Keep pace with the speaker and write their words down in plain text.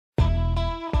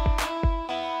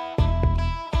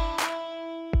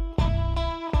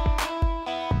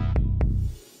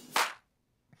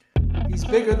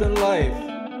bigger than life,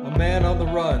 a man on the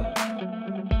run,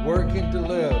 working to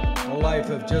live a life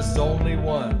of just only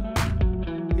one.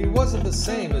 He wasn't the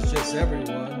same as just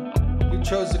everyone. He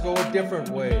chose to go a different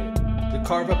way, to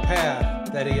carve a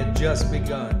path that he had just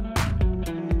begun.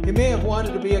 He may have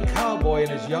wanted to be a cowboy in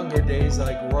his younger days,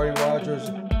 like Roy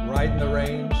Rogers, riding the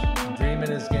range, dreaming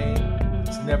his game.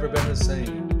 It's never been the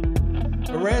same.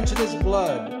 A ranch in his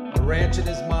blood, a ranch in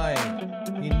his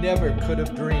mind. He never could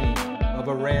have dreamed of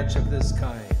a ranch of this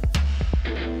kind.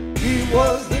 He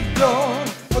was the dawn,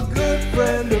 a good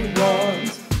friend of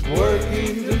Ron's,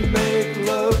 working to make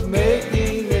love,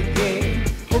 making a game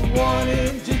of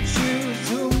wanting to choose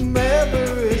whomever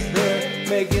is there,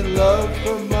 making love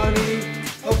for money,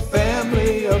 a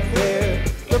family affair.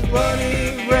 The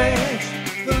Bunny Ranch,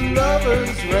 the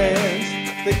Lovers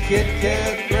Ranch, the Kit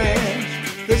Kat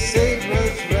Ranch, the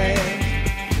Sagebrush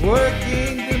Ranch,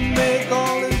 working to make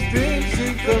all his dreams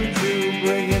to come true,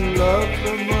 bringing love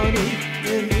for money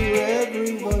into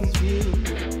everyone's view.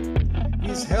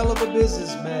 He's hell of a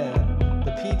businessman,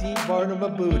 the P.T. Barnum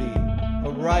of booty,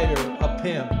 a writer, a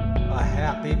pimp, a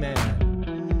happy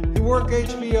man. He worked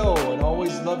HBO and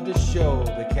always loved to show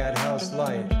the cathouse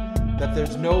life, that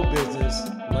there's no business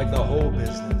like the whole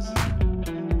business.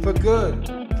 For good,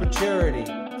 for charity,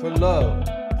 for love,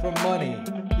 for money,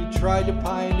 he tried to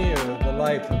pioneer the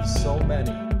life of so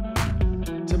many.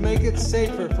 To make it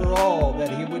safer for all that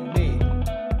he would meet,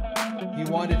 he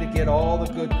wanted to get all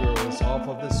the good girls off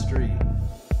of the street.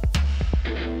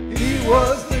 He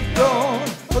was the dawn,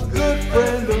 a good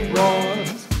friend of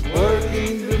Ron's,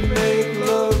 working to make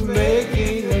love,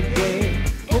 making a game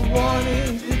of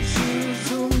wanting to choose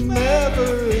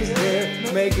whomever is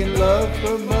there, making love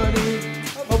for money,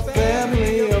 a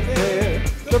family affair.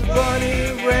 The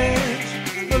Bunny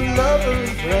Ranch, the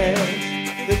Lovers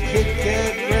Ranch, the Kit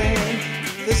Kat Ranch,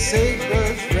 the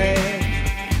Sagebrush Ranch,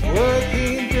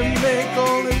 working to make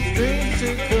all his dreams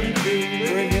to come true,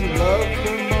 bringing love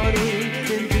for money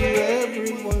into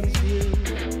everyone's view.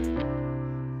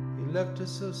 He left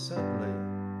us so suddenly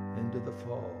into the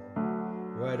fall,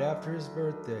 right after his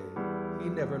birthday. He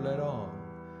never let on.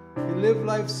 He lived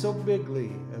life so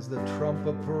bigly as the trump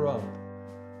of Pahrump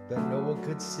that no one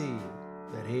could see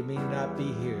that he may not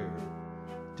be here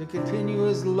to continue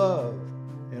his love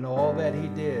and all that he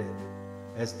did,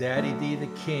 as Daddy D the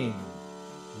King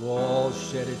will all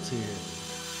shed a tear.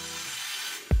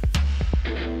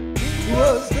 He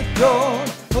was the dawn,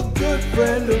 a good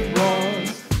friend of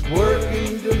Ron's,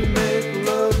 working to make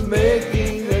love,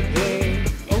 making a game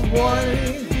of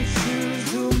wanting to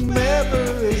choose whomever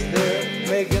is there,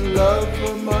 making love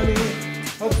for money,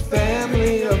 a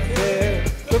family affair.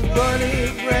 The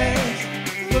Bunny Ranch,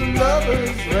 the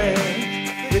Lovers Ranch,